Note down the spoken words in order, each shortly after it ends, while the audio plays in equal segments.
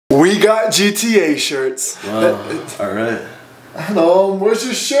We got GTA shirts. Wow. Alright. Hello, where's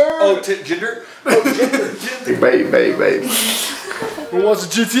your shirt? Oh, gender? Oh, gender. Babe. Who wants a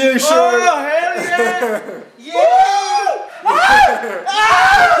GTA shirt? Oh, hell yeah! Yeah! I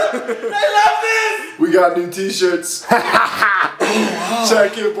love this! We got new t-shirts.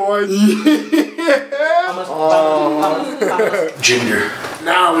 Check it, boys. Gender.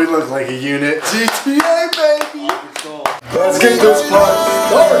 Now we look like a unit. GTA, baby. Let's get this party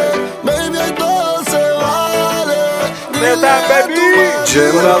started. Real time, baby!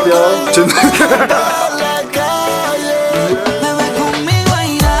 Jim, what up, y'all? Jim.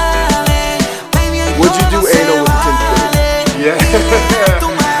 Would you do anal with the kids? Yeah.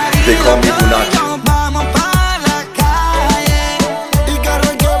 They call me Bunachi.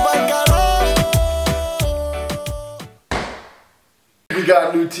 We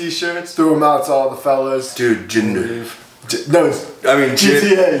got new t-shirts. Threw them out to all the fellas. Dude, gender. No, I mean,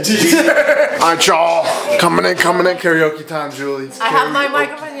 GTA. Alright, y'all. Coming in. Karaoke time, Julie. I have my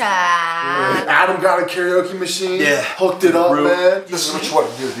microphone. Yeah. Adam got a karaoke machine. Yeah. Hooked it up, man. This is what you want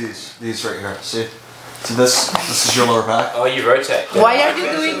to do with these. These right here. See? So this is your lower back. Oh, you rotate. Why are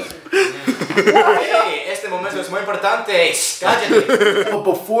you doing? Hey, este momento es muy importante. Cállate. But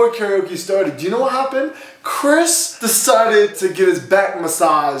before karaoke started, do you know what happened? Chris decided to get his back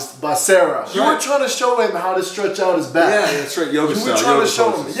massaged by Sarah. You were trying to show him how to stretch out his back. Yeah, that's right. Yoga You style. were trying yoga to show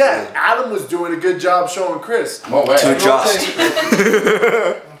him. poses. Yeah, Adam was doing a good job showing Chris. Oh, wait. To adjust.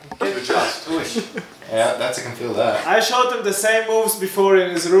 Yeah, that's I can feel that. I showed him the same moves before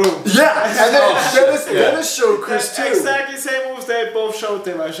in his room. Yeah, and then Dennis showed Chris too. Exactly same moves they both showed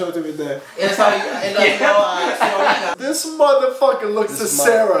him. I showed him in there. This motherfucker looks to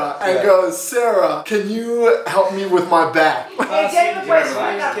Sarah and goes, Sarah, can you help me with my back?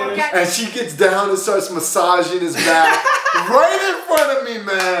 And she gets down and starts massaging his back right in front of me,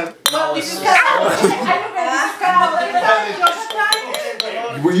 man.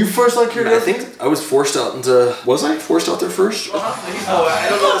 Were you first on karaoke? I think I was forced out into. Was I forced out there first? Oh, I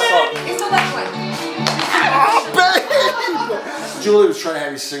don't know the song. It's not that one. Oh, babe! Julie was trying to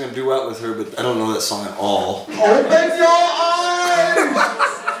have me sing a duet with her, but I don't know that song at all. Open your eyes!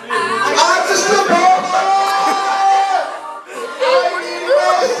 I just remember!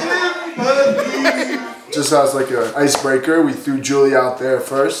 Just as like an icebreaker, we threw Julie out there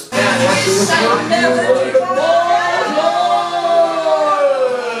first.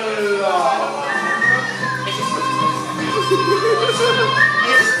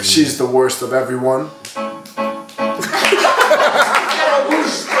 She's the worst of everyone.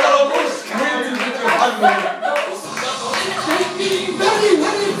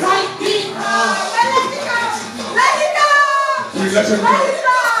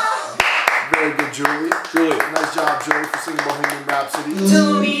 Very good, Julie. Nice job, Julie, for singing Bohemian Rhapsody.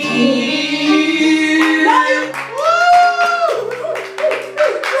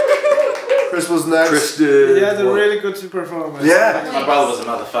 Chris was next. Chris did. He had a really good performance. Yeah. My brother was a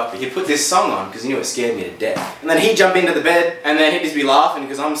motherfucker. He put this song on because he knew it scared me to death. And then he'd jump into the bed and then he'd just be laughing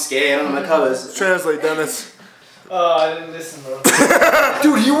because I'm scared. I don't know my covers. Translate, Dennis. Oh, I didn't listen, bro.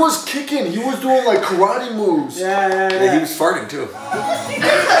 Dude, he was kicking. He was doing like karate moves. Yeah, he was farting too. 5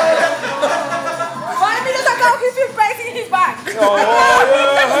 minutes ago, he's been pressing his back.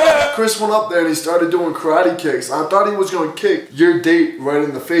 Chris went up there and he started doing karate kicks. I thought he was going to kick your date right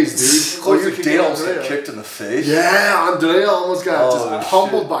in the face, dude. Oh, your date almost got kicked in the face? Yeah, Andrea almost got just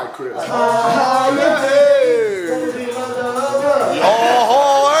pummeled by Chris.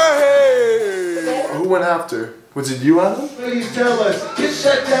 Who went after? Was it you, Adam? Please tell us. Get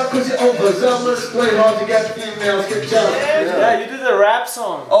shut down because you're overzealous. Play hard to get females. Get jealous. Yeah, you did a rap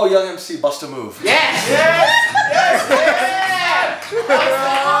song. Oh, Young MC, bust a move. Yes! Did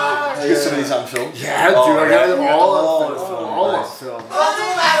you get some of these on film? Yeah, dude, I got it all on film. All on film.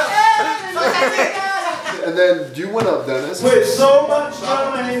 And then you went up, Dennis. With so much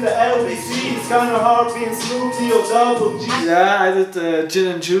drama in the LBC, it's kind of hard being Snoopy or Double G. Yeah, I did Gin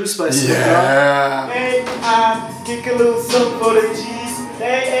and Juice by Snoop Dogg. Yeah. Hey, I kick a little something for the cheese.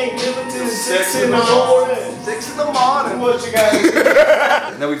 They ain't limited to 6 in the morning. 6 in the morning. What you got?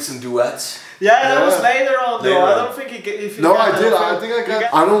 And then we did some duets. Yeah, that was later on though. Later I on. don't think he if you No, got I did. it. I think I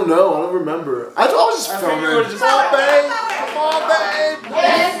got. I don't know. I don't remember. I was just I think filming. you were just Come on, babe. Come on, babe.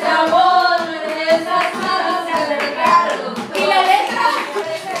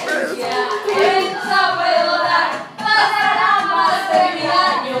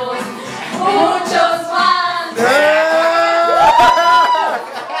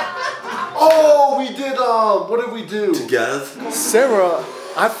 Oh, we did. What did we do? Together. Sarah,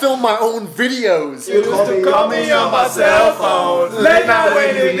 I film my own videos. You used to call me on my cell phone. Late night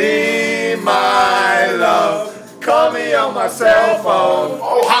when you need my cell phone.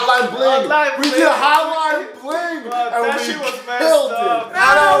 Oh, Hotline Bling. We did Hotline Bling. And that we shit was messed killed up. it. I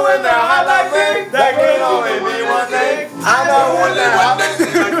know when the Hotline Bling. That can only mean one thing. I know when the Hotline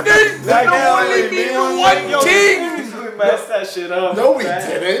Bling. That can only mean one thing. Messed that shit up. No, we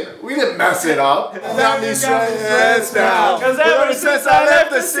didn't. We didn't mess it up. Got me straight heads down. Cause ever since I left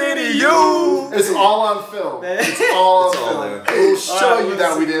the city, It's all on film. It's all on film. We'll show you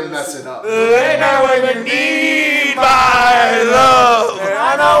that we didn't mess it up. Right now when you need my love.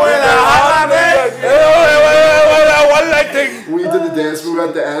 I know when We did the dance move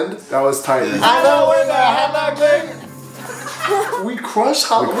at the end. That was tight. I know when the hotline bling. We crushed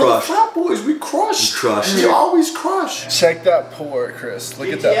Frat Boys. We crushed. We always crush. Check that pour, Chris. Look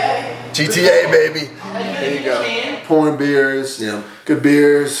at that. GTA, baby. There you go. Pouring beers. Yeah. Good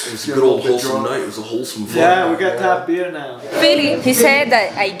beers. It was a good old wholesome night. It was a wholesome fun. Yeah, we got top beer now. Philly, he said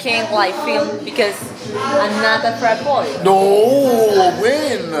that I can't like film because I'm not a frat boy. No,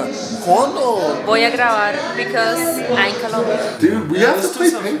 when? ¿Cuándo? Voy a grabar because I'm Colombia. Dude, we have to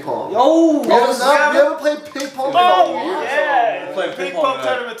play ping pong. Oh, We haven't played ping pong in a year. yeah. Playing Ping pong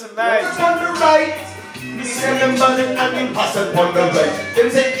tournament tonight. On the right, we send them buzzing and we pass it on the right. Them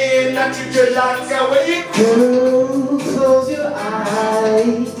say, yeah, not you just like away. Close your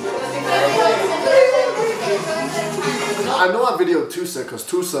eyes. I know I videoed Tusa because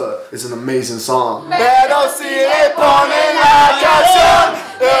Tusa is an amazing song.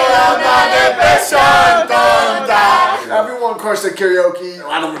 Everyone crushed at karaoke.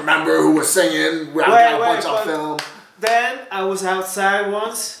 I don't remember who was singing. I got a bunch on film. Then I was outside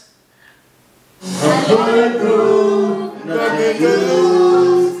once.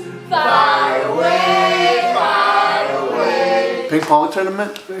 Ping pong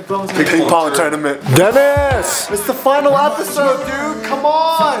tournament? Ping pong Ping pong tournament. Dennis! It's the final episode, dude. Come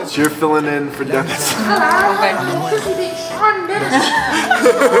on! So you're filling in for Dennis.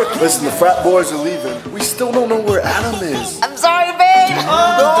 Listen, the Frat Boys are leaving. We still don't know where Adam is. I'm sorry, babe.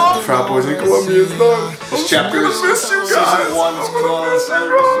 No! Frat Boys in Colombia is done. This chapter is miss you guys. season 1 is closed. I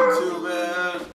miss you too, man.